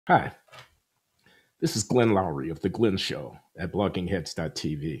Hi, this is Glenn Loury of The Glenn Show at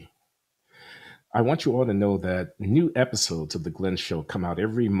bloggingheads.tv. I want you all to know that new episodes of The Glenn Show come out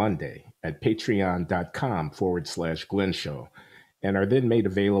every Monday at patreon.com/Glenn Show and are then made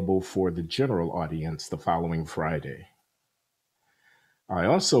available for the general audience the following Friday. I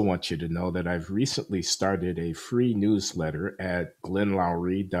also want you to know that I've recently started a free newsletter at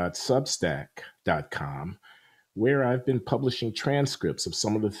glennlowry.substack.com where I've been publishing transcripts of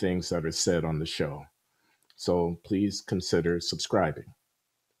some of the things that are said on the show. So please consider subscribing.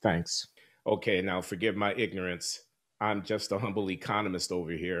 Thanks. Okay, now forgive my ignorance. I'm just a humble economist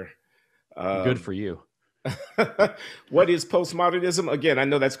over here. Good for you. What is postmodernism? Again, I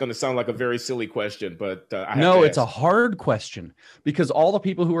know that's going to sound like a very silly question, but it's a hard question because all the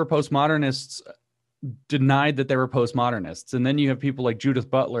people who were postmodernists denied that they were postmodernists. And then you have people like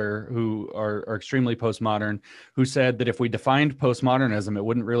Judith Butler, who are extremely postmodern, who said that if we defined postmodernism, it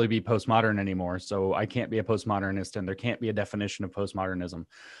wouldn't really be postmodern anymore. So I can't be a postmodernist and there can't be a definition of postmodernism.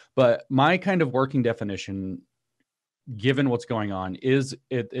 But my kind of working definition, given what's going on, is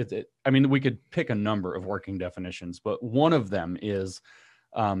I mean, we could pick a number of working definitions, but one of them is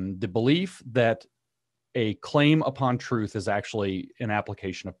the belief that a claim upon truth is actually an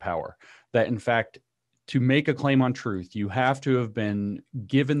application of power. That in fact, to make a claim on truth, you have to have been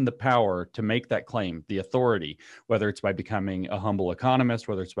given the power to make that claim, the authority, whether it's by becoming a humble economist,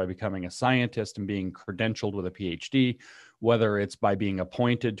 whether it's by becoming a scientist and being credentialed with a PhD, whether it's by being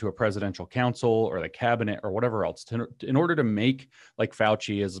appointed to a presidential council or the cabinet or whatever else, in order to make, like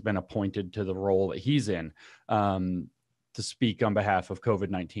Fauci has been appointed to the role that he's in, to speak on behalf of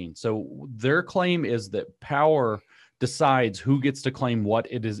COVID-19. So their claim is that power decides who gets to claim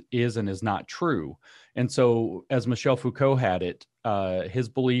what it is and is not true. And so as Michel Foucault had it, his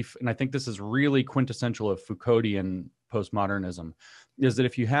belief, and I think this is really quintessential of Foucauldian postmodernism, is that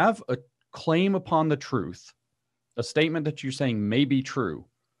if you have a claim upon the truth, a statement that you're saying may be true,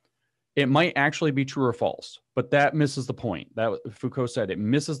 it might actually be true or false, but that misses the point. That Foucault said it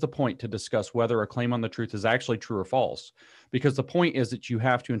misses the point to discuss whether a claim on the truth is actually true or false, because the point is that you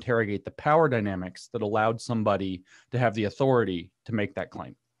have to interrogate the power dynamics that allowed somebody to have the authority to make that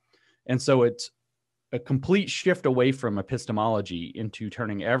claim. And so it's a complete shift away from epistemology into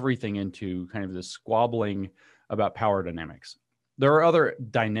turning everything into kind of this squabbling about power dynamics. There are other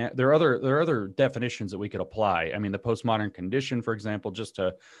definitions that we could apply. I mean, the postmodern condition, for example, just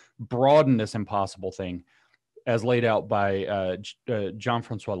to broaden this impossible thing, as laid out by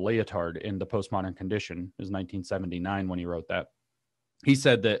Jean-Francois Lyotard in The Postmodern Condition, it was 1979 when he wrote that. He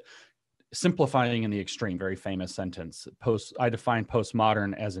said that, simplifying in the extreme, very famous sentence, I define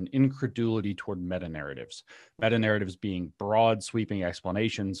postmodern as an incredulity toward meta-narratives. Meta-narratives being broad, sweeping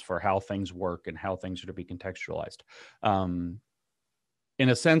explanations for how things work and how things are to be contextualized. In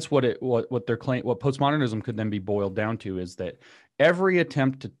a sense, what postmodernism could then be boiled down to is that every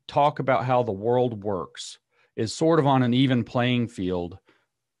attempt to talk about how the world works is sort of on an even playing field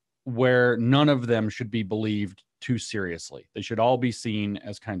where none of them should be believed too seriously. They should all be seen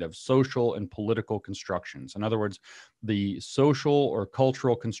as kind of social and political constructions. In other words, the social or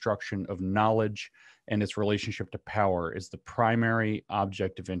cultural construction of knowledge and its relationship to power is the primary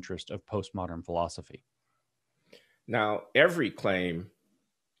object of interest of postmodern philosophy. Now, every claim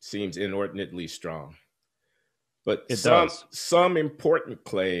seems inordinately strong, but some important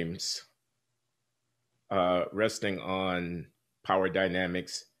claims resting on power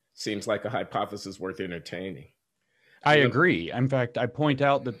dynamics seems like a hypothesis worth entertaining. I agree. In fact, I point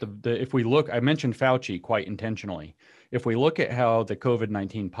out that if we look, I mentioned Fauci quite intentionally. If we look at how the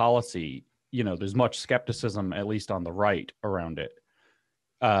COVID-19 policy, there's much skepticism, at least on the right, around it.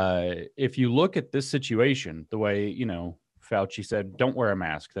 If you look at this situation, the way, Fauci said, don't wear a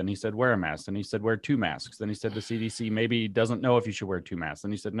mask. Then he said, wear a mask. Then he said, wear 2 masks. Then he said, the CDC maybe doesn't know if you should wear 2 masks.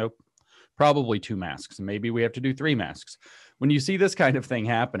 Then he said, nope, probably 2 masks. Maybe we have to do 3 masks. When you see this kind of thing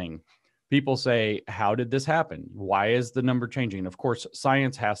happening, people say, how did this happen? Why is the number changing? And of course,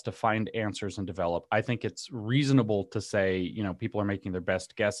 science has to find answers and develop. I think it's reasonable to say, people are making their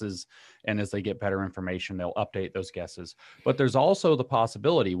best guesses, and as they get better information, they'll update those guesses. But there's also the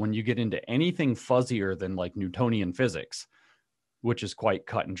possibility when you get into anything fuzzier than like Newtonian physics, which is quite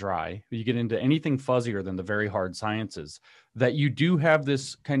cut and dry, you get into anything fuzzier than the very hard sciences, that you do have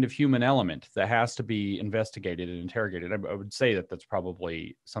this kind of human element that has to be investigated and interrogated. I would say that that's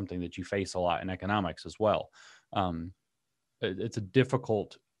probably something that you face a lot in economics as well. It's a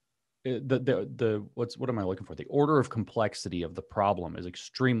difficult, what am I looking for? The order of complexity of the problem is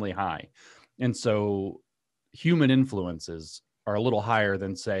extremely high. And so human influences are a little higher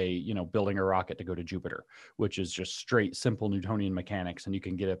than, say, you know, building a rocket to go to Jupiter, which is just straight, simple Newtonian mechanics, and you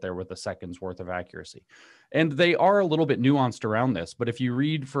can get it there with a second's worth of accuracy. And they are a little bit nuanced around this. But if you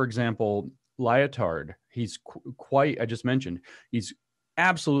read, for example, Lyotard, he's quite, I just mentioned, he's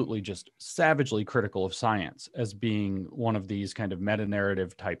absolutely just savagely critical of science as being one of these kind of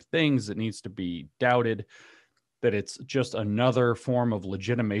meta-narrative type things that needs to be doubted, that it's just another form of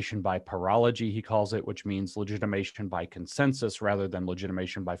legitimation by parology, he calls it, which means legitimation by consensus rather than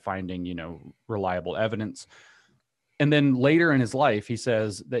legitimation by finding, you know, reliable evidence. And then later in his life, he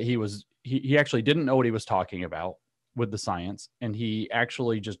says that he actually didn't know what he was talking about with the science, and he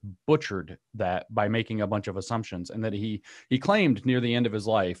actually just butchered that by making a bunch of assumptions, and that he claimed near the end of his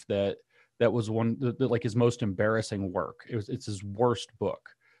life that was like his most embarrassing work. It's his worst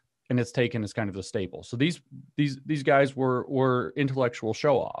book, and it's taken as kind of the staple. So these guys were intellectual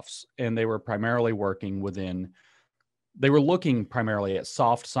show-offs, and they were primarily working within, they were looking primarily at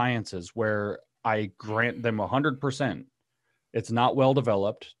soft sciences, where I grant them 100%. It's not well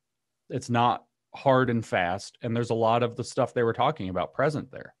developed. It's not hard and fast. And there's a lot of the stuff they were talking about present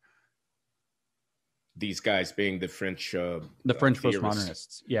there. These guys being the French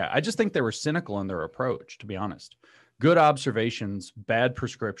postmodernists. Yeah. I just think they were cynical in their approach, to be honest. Good observations, bad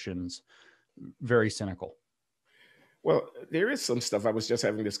prescriptions, very cynical. Well, there is some stuff. I was just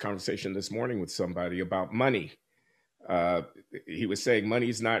having this conversation this morning with somebody about money. He was saying money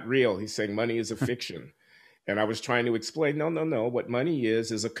is not real. He's saying money is a fiction. And I was trying to explain, no. What money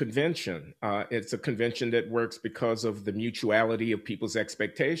is a convention. It's a convention that works because of the mutuality of people's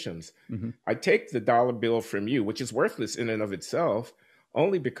expectations. Mm-hmm. I take the dollar bill from you, which is worthless in and of itself,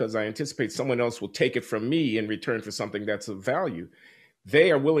 only because I anticipate someone else will take it from me in return for something that's of value.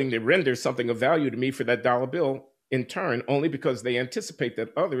 They are willing to render something of value to me for that dollar bill in turn, only because they anticipate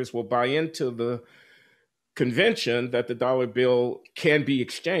that others will buy into the convention that the dollar bill can be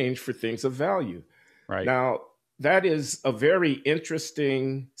exchanged for things of value. Right. Now, that is a very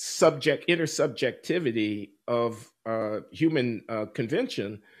interesting intersubjectivity of human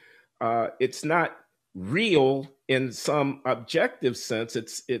convention. It's not real in some objective sense.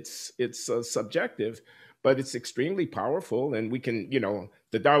 It's subjective, but it's extremely powerful. And we can, you know,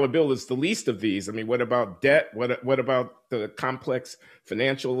 the dollar bill is the least of these. I mean, what about debt? What about the complex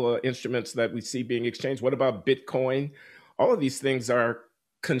financial instruments that we see being exchanged? What about Bitcoin? All of these things are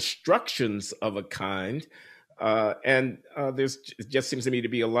constructions of a kind, and there's just seems to me to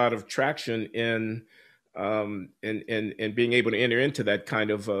be a lot of traction in being able to enter into that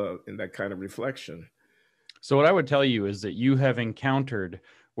kind of reflection. So what I would tell you is that you have encountered,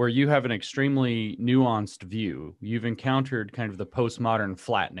 where you have an extremely nuanced view, you've encountered kind of the postmodern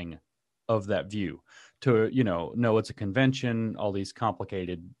flattening of that view to, you know, no, it's a convention, all these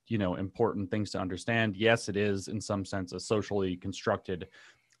complicated, you know, important things to understand. Yes, it is in some sense a socially constructed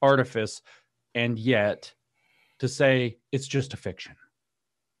artifice, and yet to say it's just a fiction.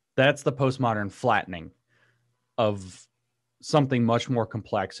 That's the postmodern flattening of something much more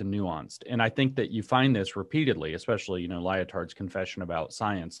complex and nuanced. And I think that you find this repeatedly, especially, you know, Lyotard's confession about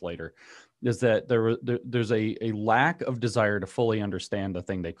science later, is that there's a lack of desire to fully understand the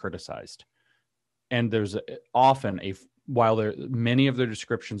thing they criticized. And there's often while many of their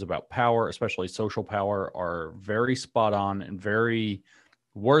descriptions about power, especially social power, are very spot on and very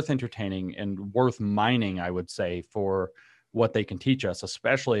worth entertaining and worth mining, I would say, for what they can teach us,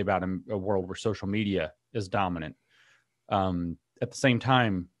 especially about a world where social media is dominant. At the same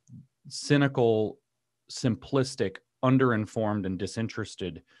time, cynical, simplistic, underinformed, and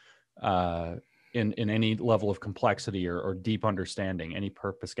disinterested in any level of complexity or deep understanding, any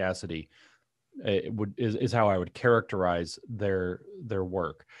perspicacity, is how I would characterize their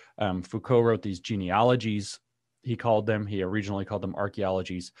work. Foucault wrote these genealogies. He originally called them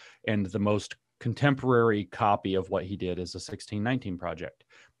archaeologies, and the most contemporary copy of what he did is the 1619 Project.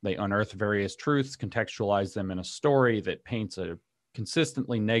 They unearth various truths, contextualize them in a story that paints a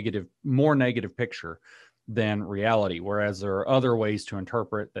consistently more negative picture than reality, whereas there are other ways to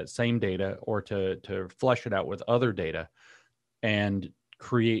interpret that same data or to flesh it out with other data and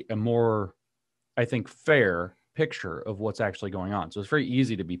create a more, I think, fair picture of what's actually going on. So it's very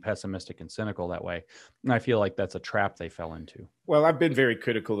easy to be pessimistic and cynical that way. And I feel like that's a trap they fell into. Well, I've been very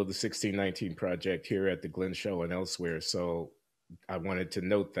critical of the 1619 Project here at the Glenn Show and elsewhere. So I wanted to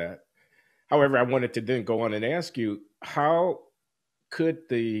note that. However, I wanted to then go on and ask you, how could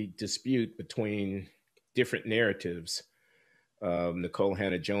the dispute between different narratives, Nicole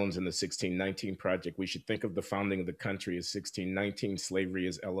Hannah-Jones and the 1619 Project, we should think of the founding of the country as 1619, slavery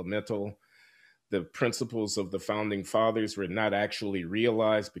is elemental. The principles of the founding fathers were not actually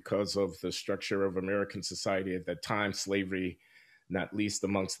realized because of the structure of American society at that time. Slavery not least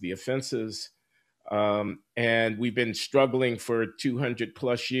amongst the offenses. And we've been struggling for 200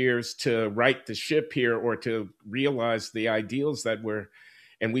 plus years to right the ship here, or to realize the ideals that we're,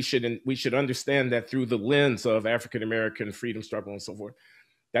 and we should understand that through the lens of African American freedom struggle and so forth.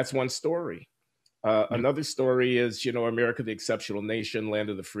 That's one story. Another story is, America, the exceptional nation, land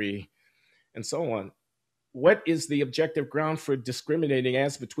of the free, and so on. What is the objective ground for discriminating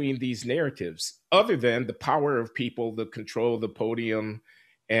as between these narratives, other than the power of people, the control of the podium,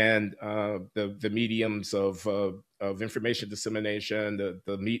 and the mediums of information dissemination,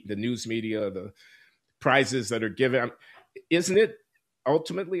 the news media, the prizes that are given? Isn't it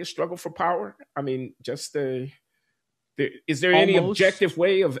ultimately a struggle for power? I mean, is there any objective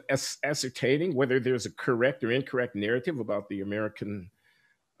way of ascertaining whether there's a correct or incorrect narrative about the American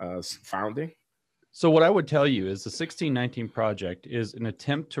founding? So what I would tell you is the 1619 Project is an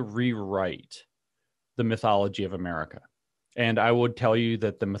attempt to rewrite the mythology of America. And I would tell you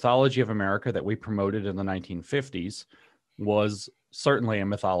that the mythology of America that we promoted in the 1950s was certainly a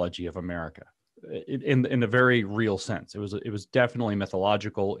mythology of America in a very real sense. It was definitely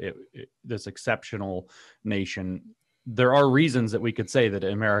mythological. This exceptional nation. There are reasons that we could say that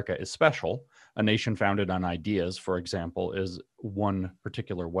America is special. A nation founded on ideas, for example, is one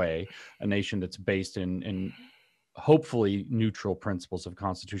particular way. A nation that's based in hopefully neutral principles of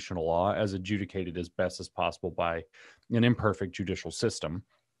constitutional law, as adjudicated as best as possible by an imperfect judicial system.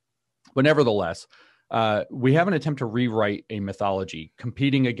 But nevertheless, we have an attempt to rewrite a mythology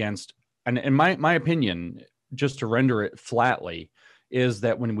competing against, and in my opinion, just to render it flatly, is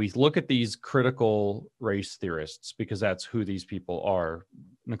that when we look at these critical race theorists, because that's who these people are,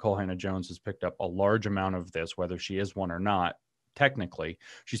 Nicole Hannah-Jones has picked up a large amount of this, whether she is one or not, technically,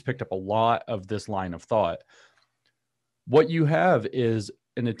 she's picked up a lot of this line of thought. What you have is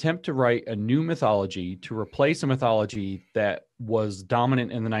an attempt to write a new mythology to replace a mythology that was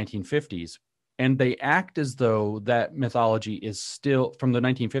dominant in the 1950s. And they act as though that mythology is still, from the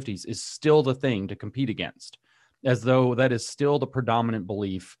 1950s, is still the thing to compete against, as though that is still the predominant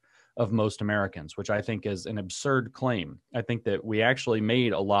belief of most Americans, which I think is an absurd claim. I think that we actually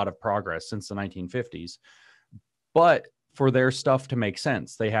made a lot of progress since the 1950s, but for their stuff to make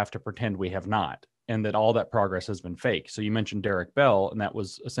sense, they have to pretend we have not, and that all that progress has been fake. So you mentioned Derek Bell, and that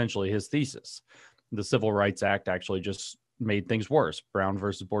was essentially his thesis. The Civil Rights Act actually just made things worse. Brown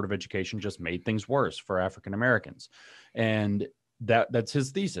versus Board of Education just made things worse for African Americans. And that's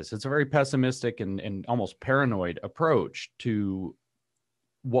his thesis. It's a very pessimistic and almost paranoid approach to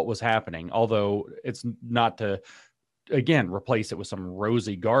what was happening, although it's not to, again, replace it with some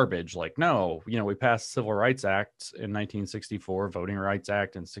rosy garbage like, no, we passed Civil Rights Act in 1964, Voting Rights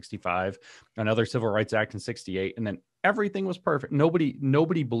Act in 65, another Civil Rights Act in 68, and then everything was perfect.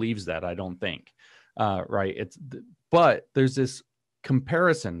 Nobody believes that, I don't think. Right? But there's this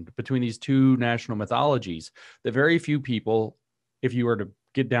comparison between these two national mythologies that very few people, if you were to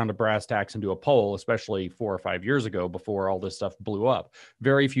get down to brass tacks and do a poll, especially 4 or 5 years ago before all this stuff blew up,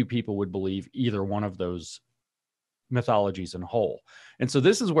 very few people would believe either one of those mythologies in whole. And so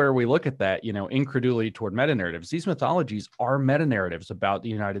this is where we look at that, incredulity toward meta-narratives. These mythologies are meta-narratives about the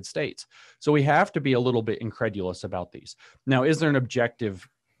United States. So we have to be a little bit incredulous about these. Now, is there an objective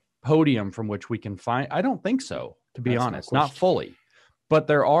podium from which we can find? I don't think so, to be honest, not fully. But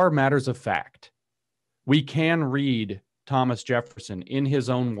there are matters of fact. We can read Thomas Jefferson in his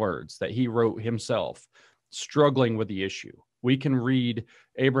own words that he wrote himself, struggling with the issue. We can read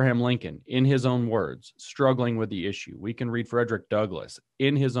Abraham Lincoln in his own words, struggling with the issue. We can read Frederick Douglass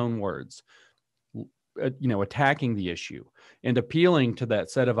in his own words, attacking the issue and appealing to that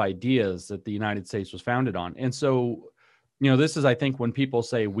set of ideas that the United States was founded on. And so, this is, I think, when people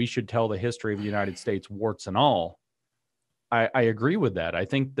say we should tell the history of the United States, warts and all, I agree with that. I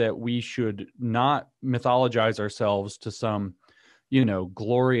think that we should not mythologize ourselves to some,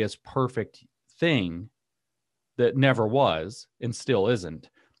 glorious, perfect thing that never was and still isn't.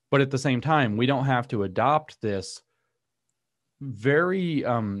 But at the same time, we don't have to adopt this very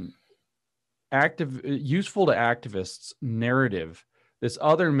useful to activists narrative, this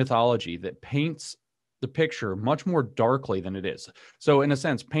other mythology that paints the picture much more darkly than it is. So in a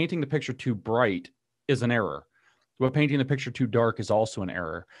sense, painting the picture too bright is an error, but painting the picture too dark is also an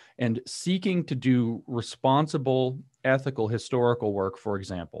error. And seeking to do responsible, ethical, historical work, for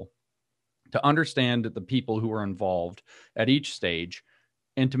example, to understand the people who were involved at each stage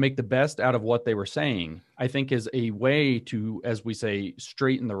and to make the best out of what they were saying, I think is a way to, as we say,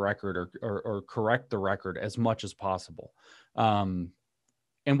 straighten the record or correct the record as much as possible.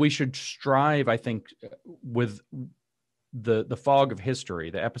 And we should strive, I think, with the fog of history,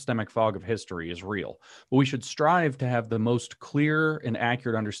 the epistemic fog of history is real. But we should strive to have the most clear and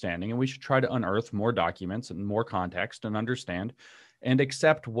accurate understanding, and we should try to unearth more documents and more context and understand and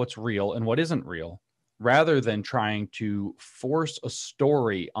accept what's real and what isn't real, rather than trying to force a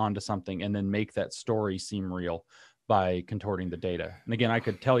story onto something and then make that story seem real by contorting the data. And again, I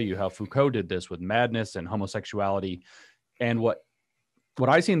could tell you how Foucault did this with madness and homosexuality. And what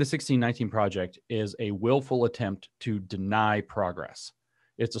I see in the 1619 Project is a willful attempt to deny progress.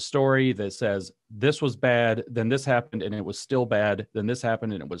 It's a story that says this was bad, then this happened and it was still bad, then this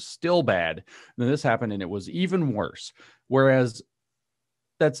happened and it was still bad, then this happened and it was even worse. Whereas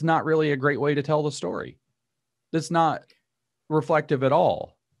that's not really a great way to tell the story. That's not reflective at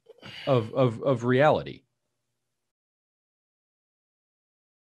all of reality.